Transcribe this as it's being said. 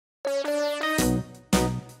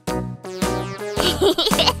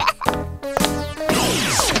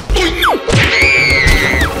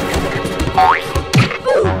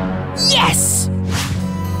Yes!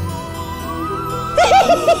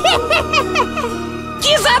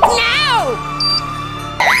 Give up now!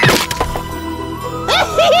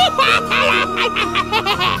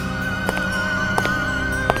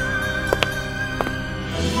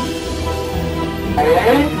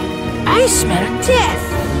 I smell death!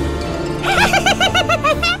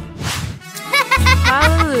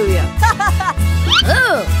 Hallelujah!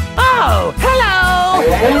 Oh, hello!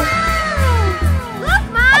 Look,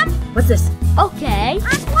 Mom! What's this? Okay.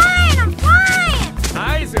 I'm flying!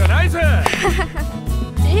 Nice, nice.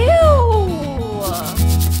 Ew!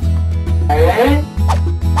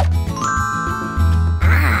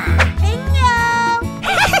 Bingo!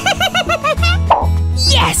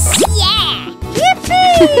 Yes! Yeah!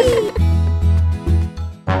 Yippee!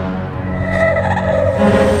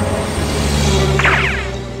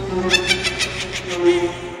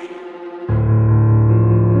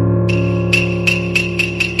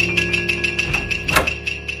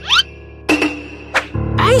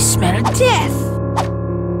 I smell death!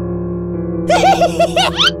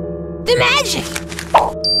 The magic!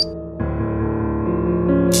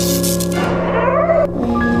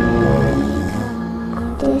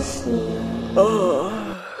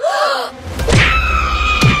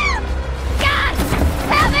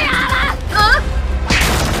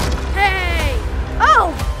 Hey!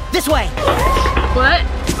 Oh! This way. What?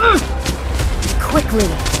 Quickly.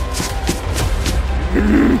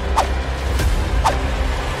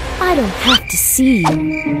 I don't have to see.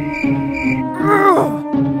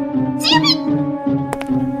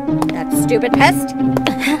 That stupid pest!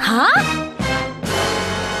 Huh?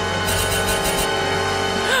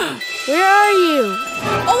 Where are you?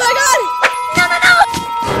 Oh my god! No, no, no!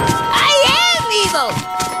 I am evil!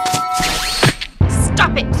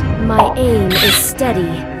 Stop it! My aim is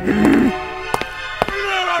steady.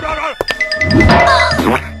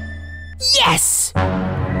 Yes!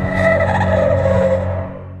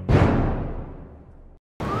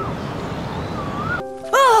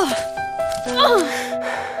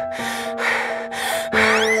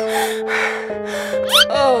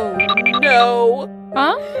 Oh no!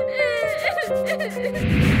 Huh?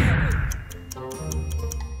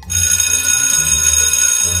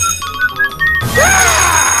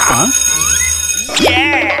 Huh?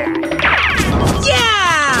 Yeah!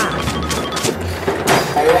 Yeah!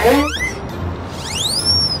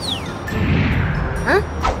 Huh?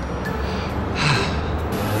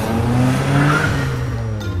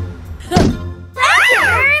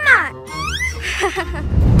 Very much!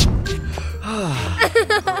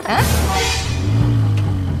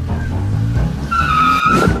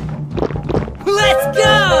 Let's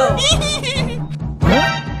go!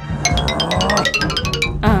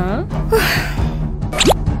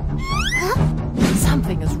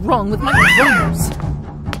 Something is wrong with my controllers.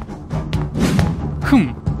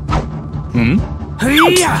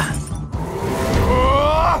 Hiya!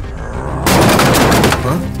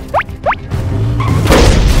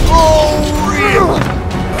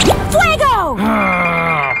 Fuego!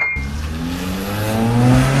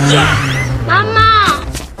 Mama!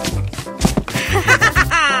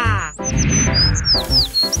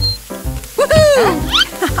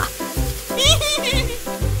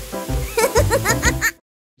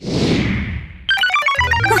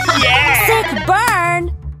 Sick burn!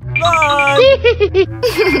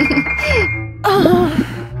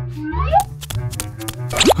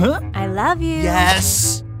 I love you.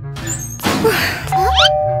 Yes.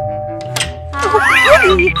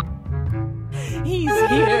 He's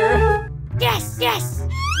here. Yes, yes!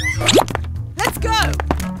 Let's go!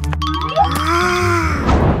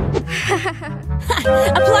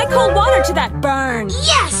 Apply cold water to that burn.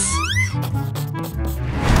 Yes!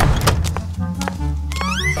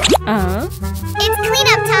 It's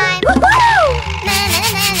cleanup time!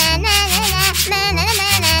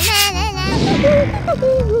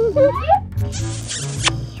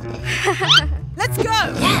 Let's go!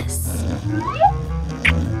 Yes!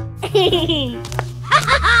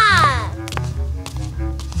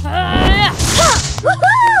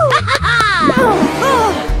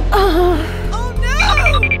 Oh no!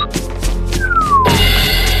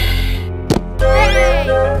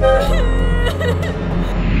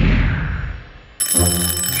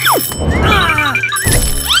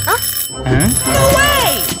 No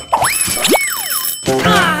way!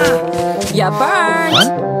 You burned!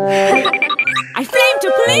 I flame to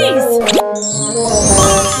police!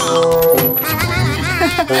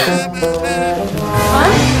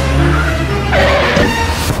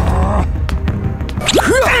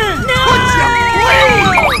 No!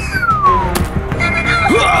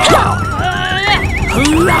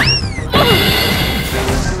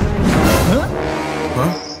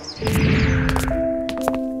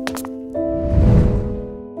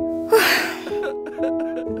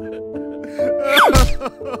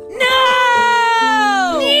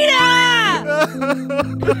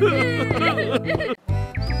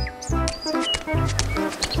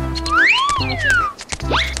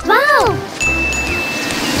 Wow!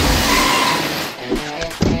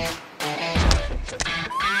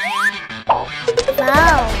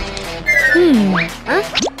 Wow! Huh?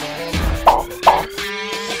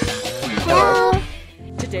 Hello?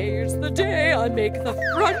 Today's the day I make the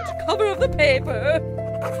front cover of the paper.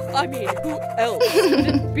 I mean, who else would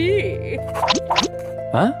it be?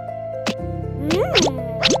 Huh?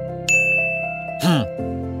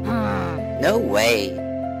 No way.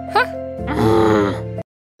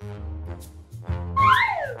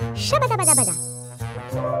 Shabba-dabba-dabba-da.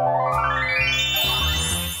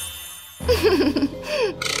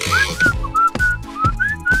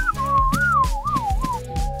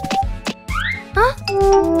 Huh?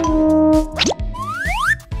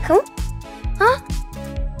 Cool? Huh?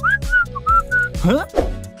 Huh? Hello?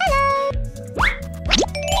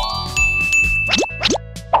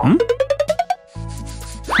 Hmm?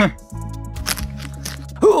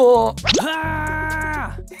 Oh.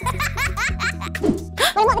 Ah!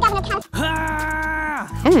 Ah!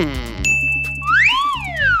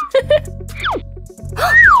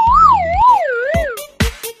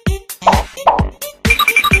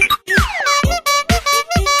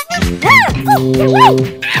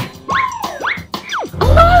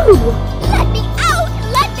 Let me out!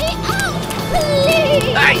 Let me out! Please!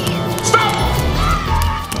 Hey! Stop!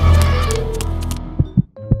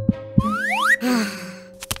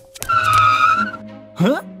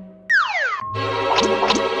 Huh?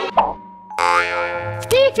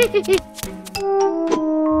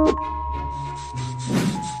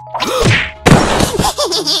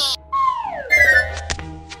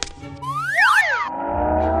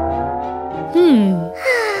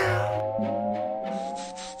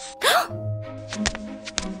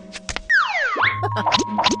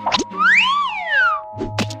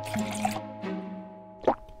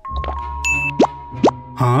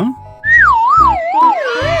 Huh?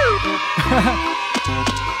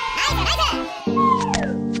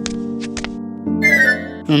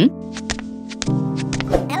 Hmm?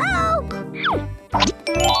 Hello?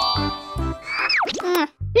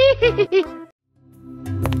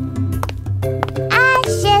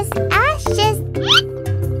 Ashes, ashes.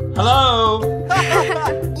 Hello!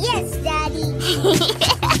 Yes, Daddy.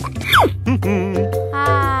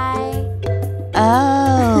 Hi.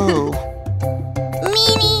 Oh.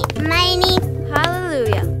 Meeny, miny.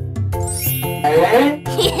 Hallelujah.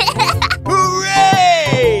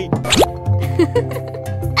 Hooray!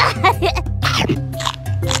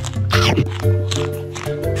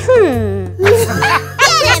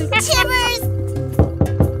 Get him, Tibbers!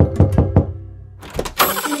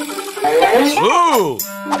 Ooh!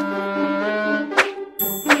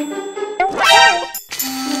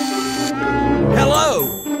 Hello!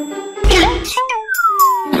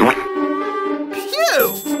 Phew!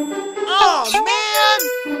 Oh, man!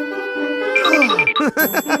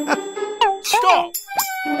 Stop!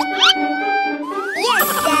 Yes,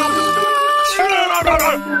 Daddy.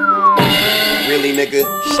 Really, nigga?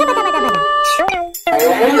 Shabba-dabba-dabba-da.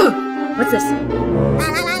 What's this? La,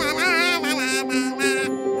 la, la, la, la, la,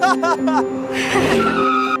 la, la.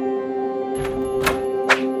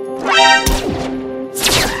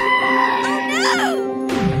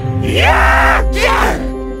 Yeah! Yeah!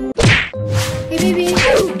 Hey, baby.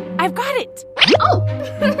 I've got it. Oh.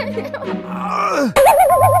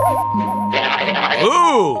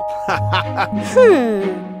 Ooh!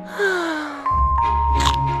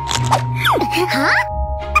 Huh?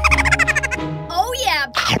 Oh, yeah.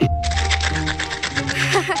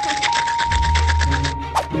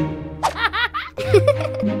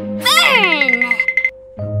 Burn!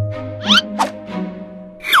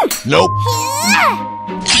 Nope.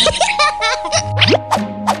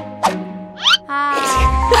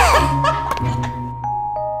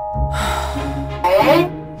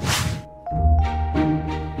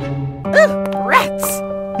 Rats.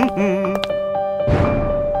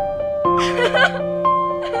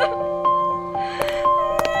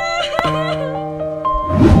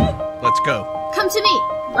 Let's go. Come to me.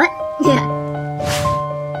 What? Yeah.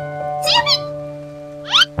 Damn it!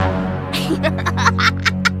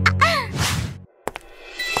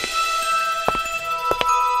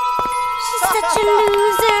 She's such a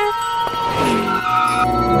loser.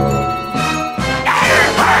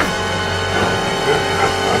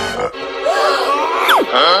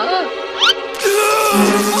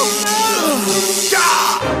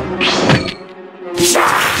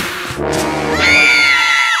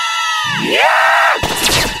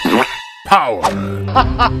 Power.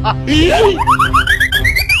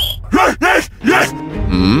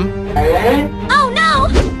 Hmm? Oh no!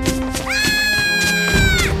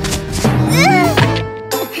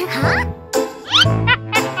 Huh?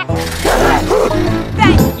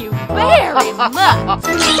 What?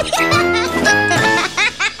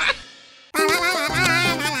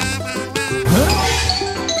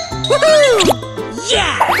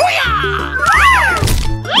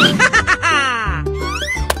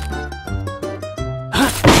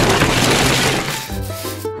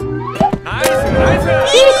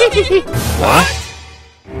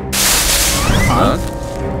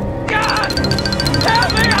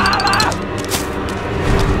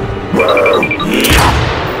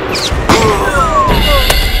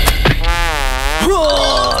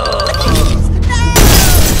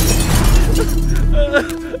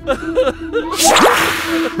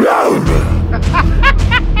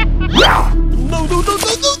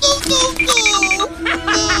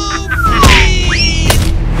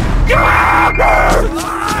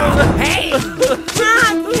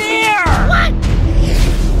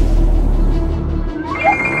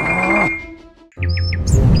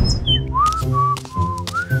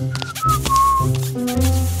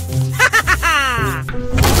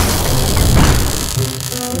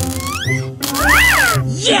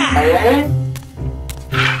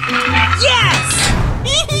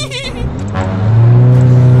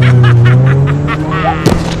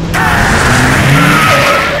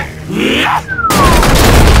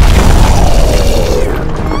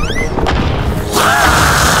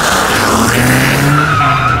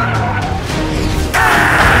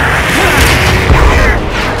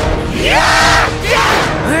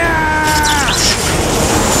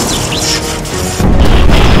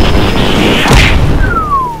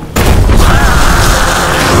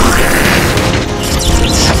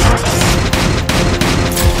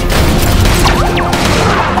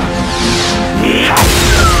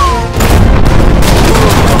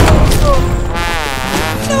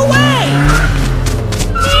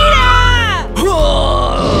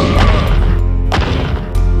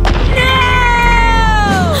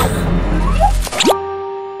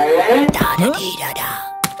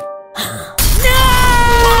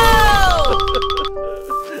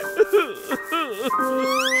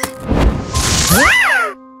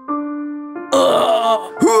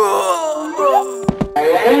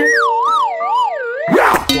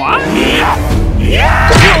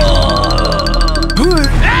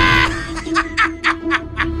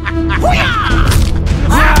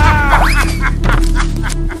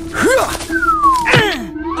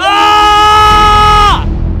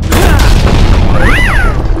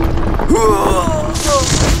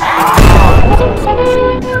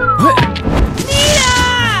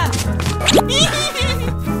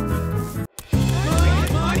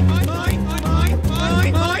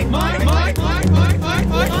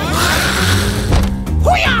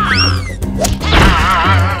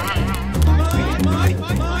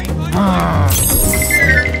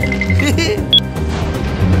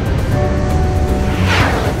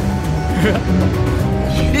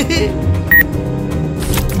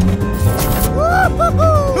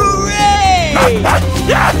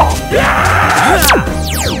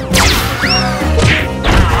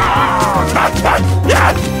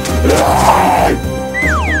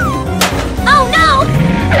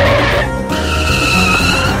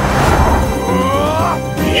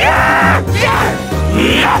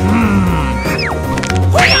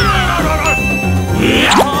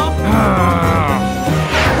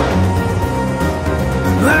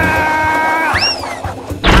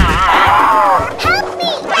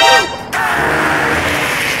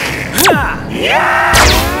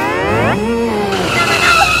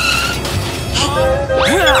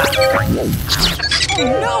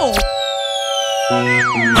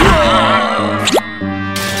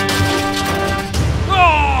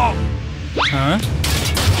 Huh?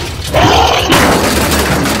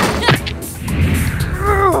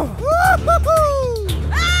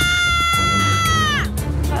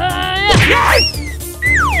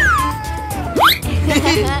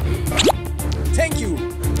 Thank you.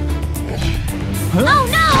 Oh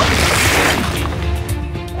no!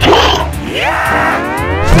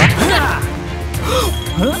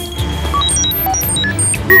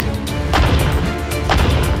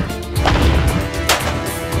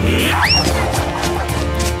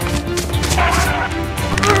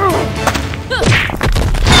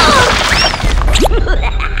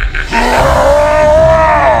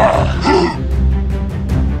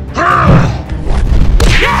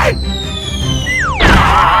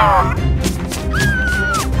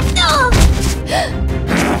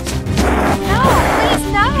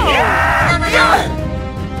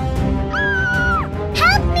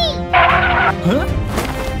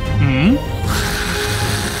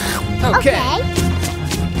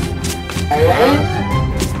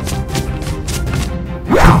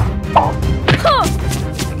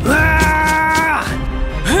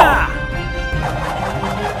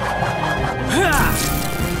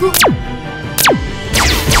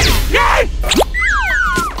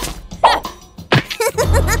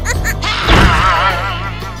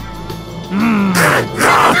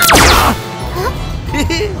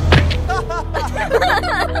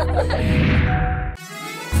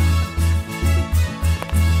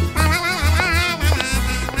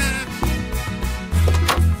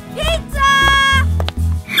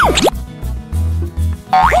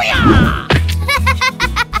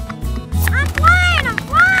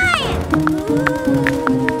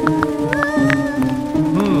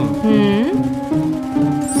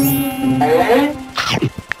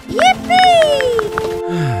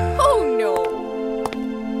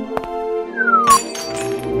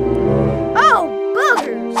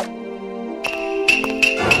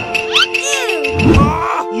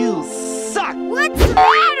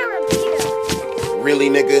 Really,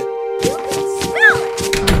 nigga? You can smell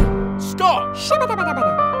it. Stop!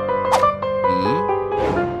 Hmm?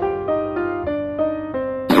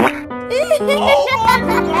 Oh my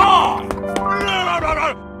God!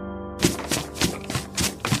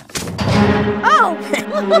 Oh!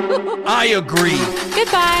 I agree.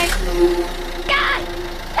 Goodbye. God!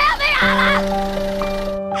 Help me, Anna!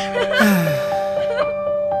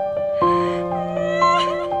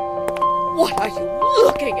 What are you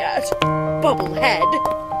looking at, Bubblehead?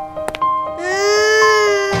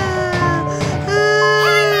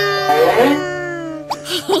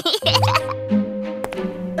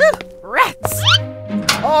 Rats!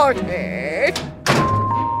 Party!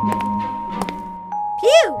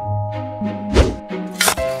 Phew!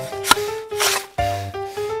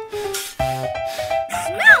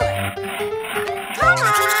 Smell it! Come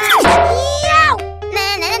on! Yo! Na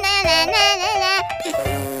na na na na na na.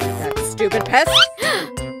 That stupid pest!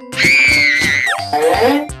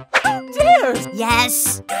 Dear!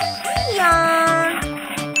 Yes. Yawn.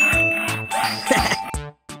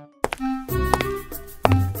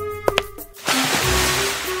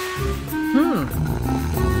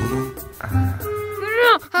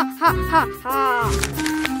 Ha ha ha ha!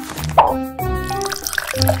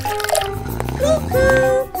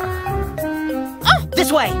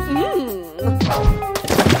 This way.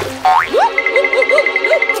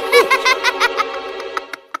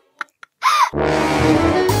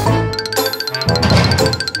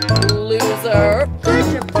 Loser! Could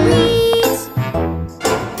you please?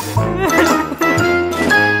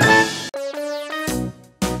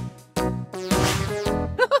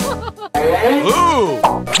 Ooh!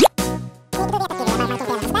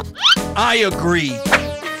 I agree.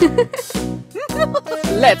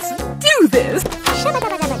 Let's do this! Cuckoo.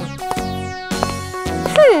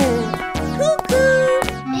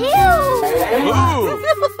 Ew. Ooh! Hello.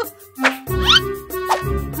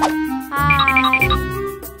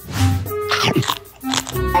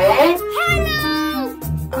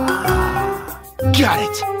 Got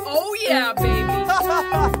it. Oh yeah, baby!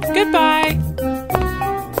 Goodbye!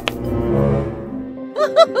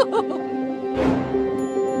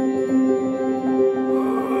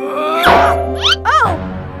 Oh.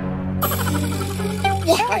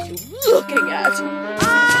 What are you looking at?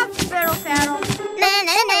 Ah, fiddle faddle. Na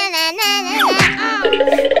na na na na na na.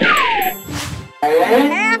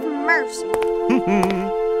 Have mercy.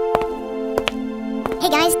 Hey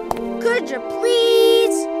guys, could you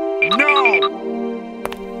please? No!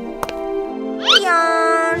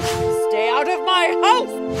 Yawn. Stay out of my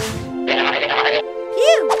house!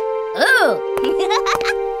 Phew. Oh.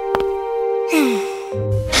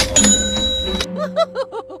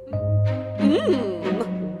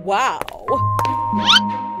 Wow!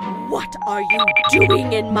 What are you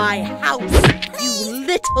doing in my house, you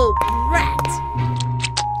little brat?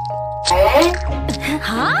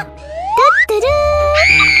 Huh?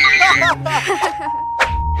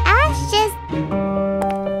 Ashes.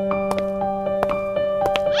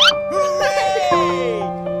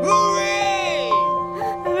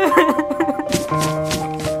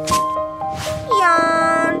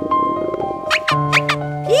 Yawn.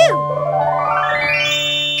 Phew.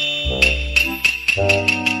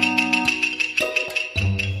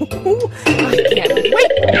 I can't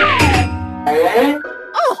wait!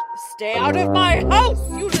 Oh, stay out of my house,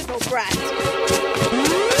 you little brat!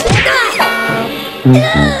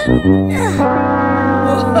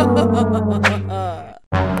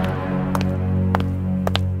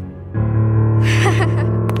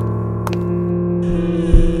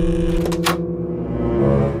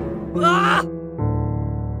 Ah!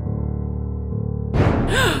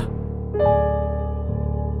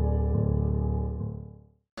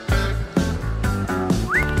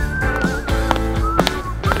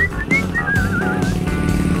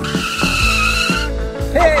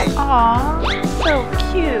 Hey! Aw, so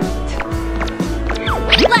cute.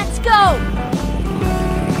 Let's go.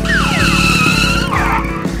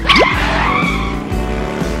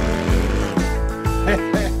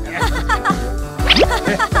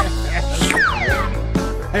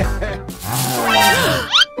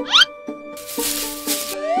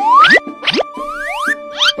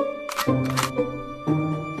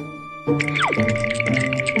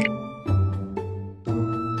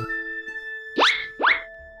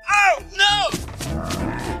 Oh, no!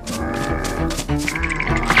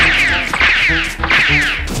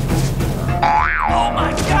 Oh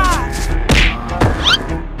my God!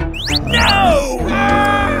 No!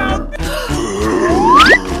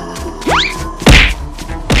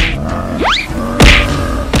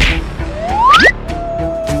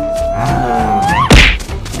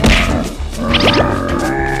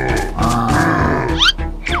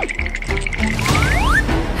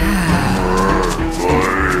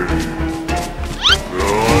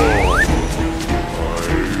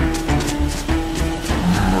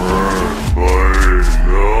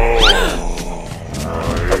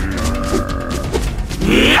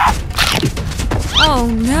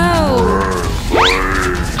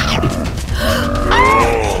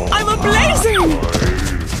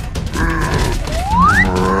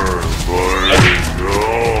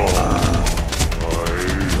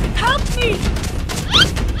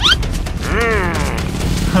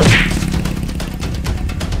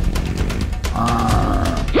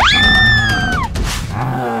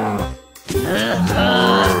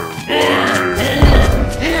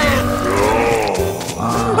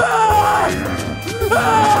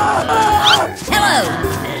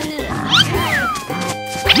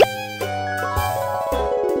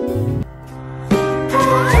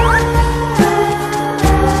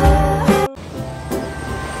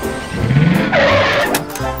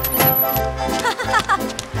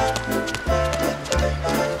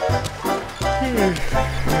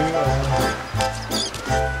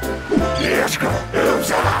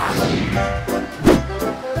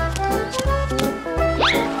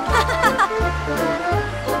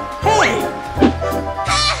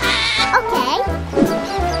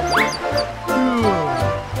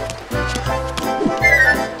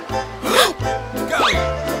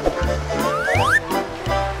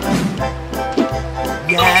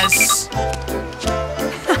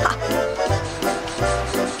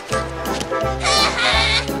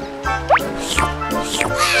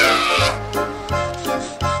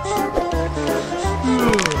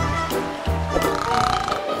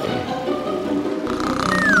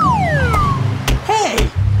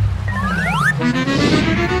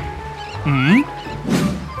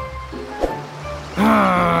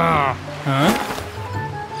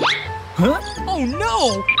 Oh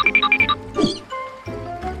no!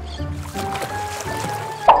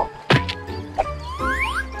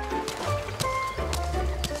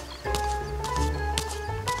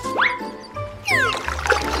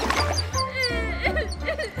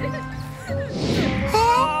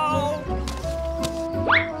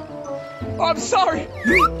 I'm sorry.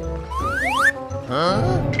 Huh?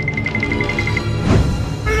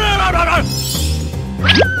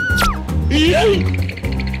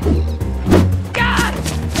 God!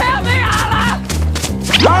 Help me, Allah!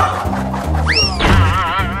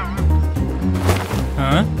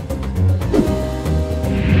 Huh?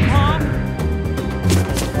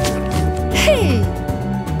 Hey!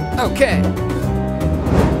 Okay.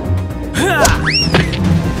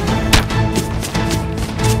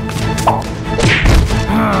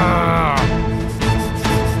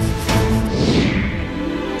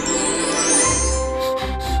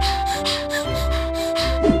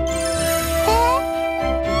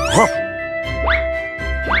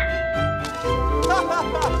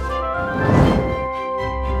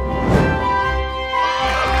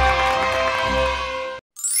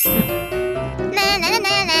 Na na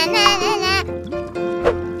na na na na na.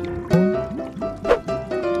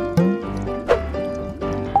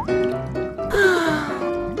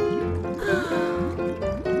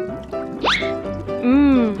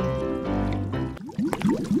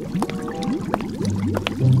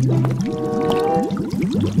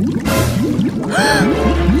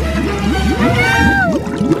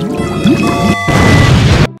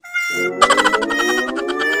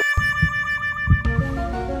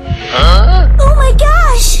 Oh my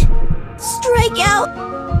gosh! Strike out!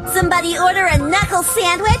 Somebody order a knuckle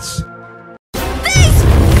sandwich? Thanks!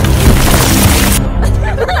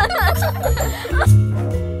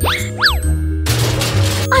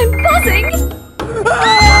 I'm buzzing!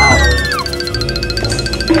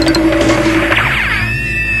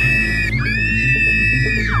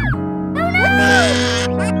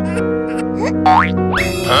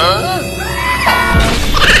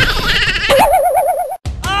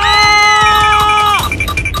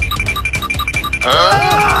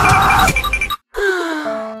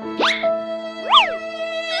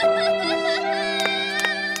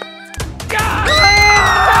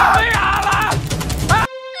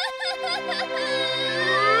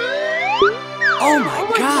 Oh my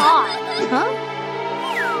god! Huh?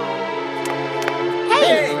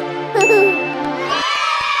 Hey!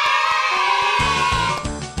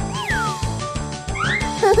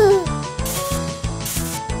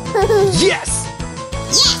 Yes!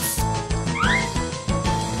 Yes!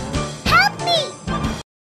 Help me!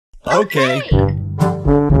 Okay.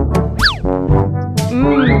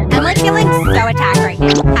 I'm like feeling so attacked right now.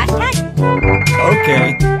 Hashtag.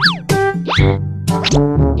 Okay.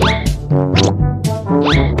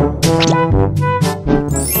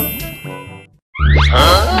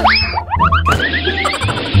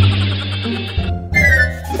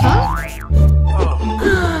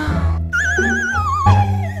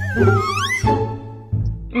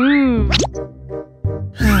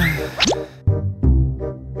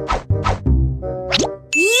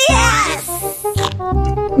 Yes!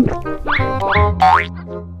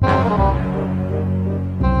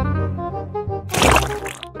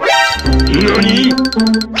 NANI?!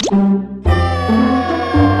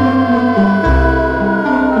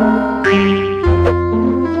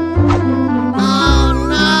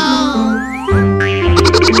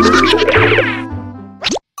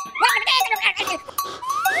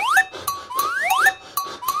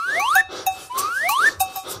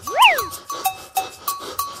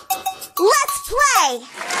 Let's play!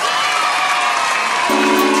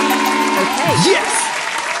 Yes!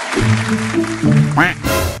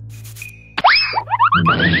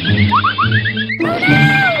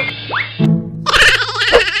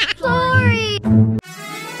 Sorry!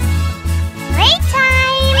 Break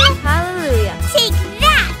time! Hallelujah. Take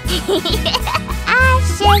that!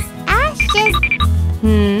 Ashes, ashes!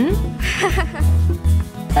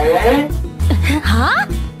 Huh?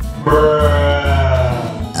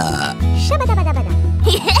 Shabba-dabba-dabba-da.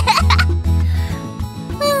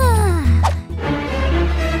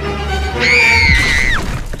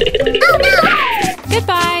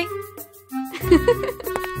 Goodbye.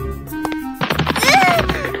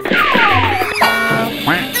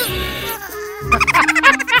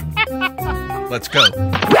 Let's go.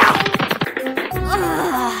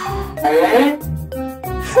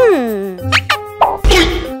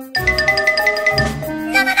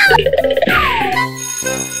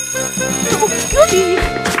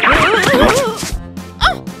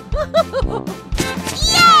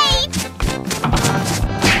 Yay!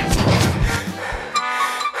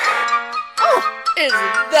 Is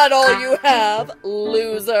that all you have,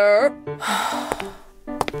 loser?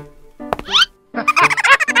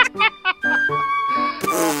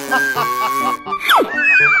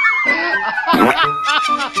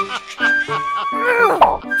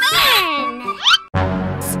 Fun!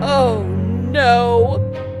 Oh no!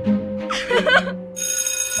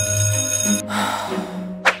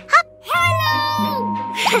 Hello!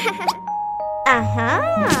 Uh-huh.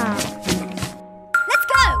 Let's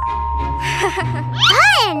go!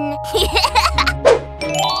 Fun!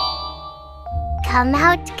 Come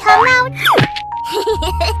out, come out!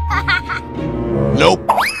 Nope.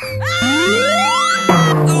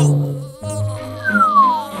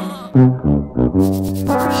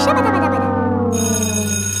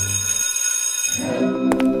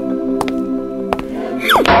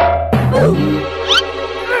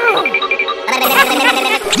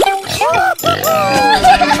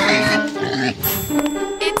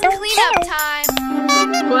 It's cleanup time.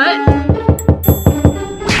 What?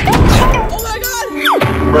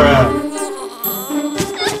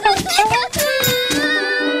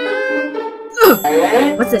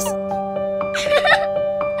 What's this?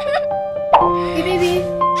 Hey, baby.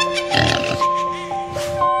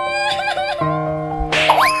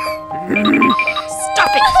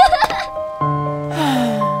 Stop it!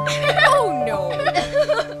 Oh no!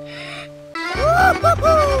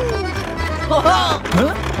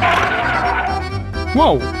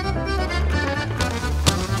 Whoa!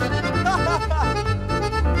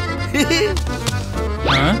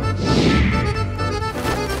 Huh?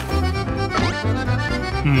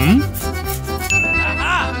 Hmm?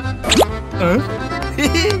 Huh?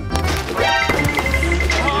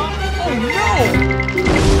 Oh no!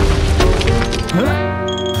 Huh?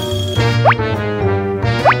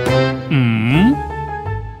 Hmm?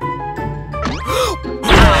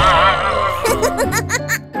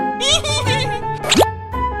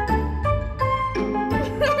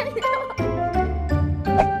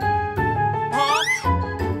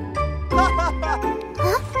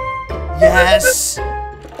 Yes.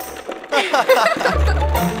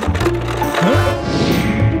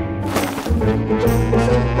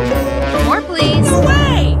 More, please. No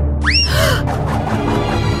way!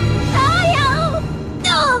 Huh? Oh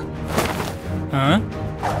no!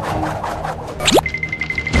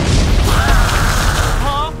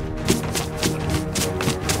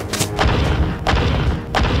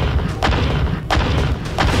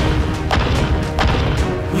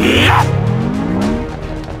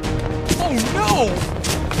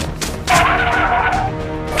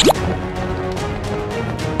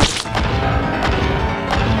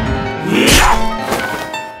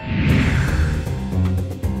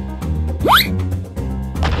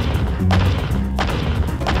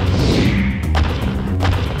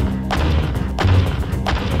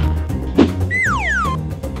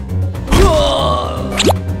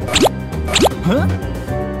 Huh?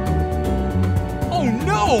 Oh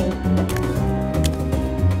no!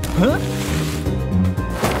 Huh?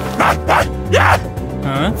 Huh?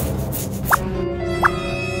 Huh?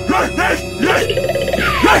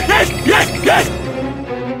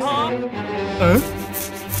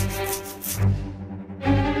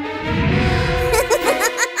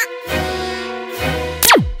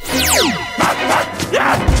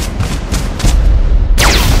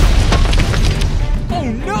 Oh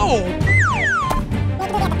no!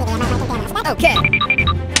 Okay.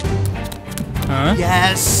 Huh?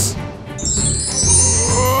 Yes.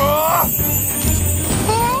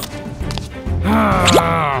 Huh?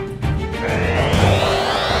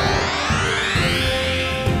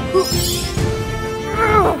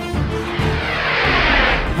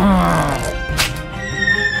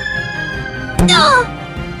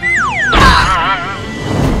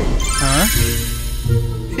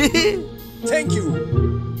 Thank you.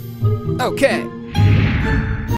 Okay.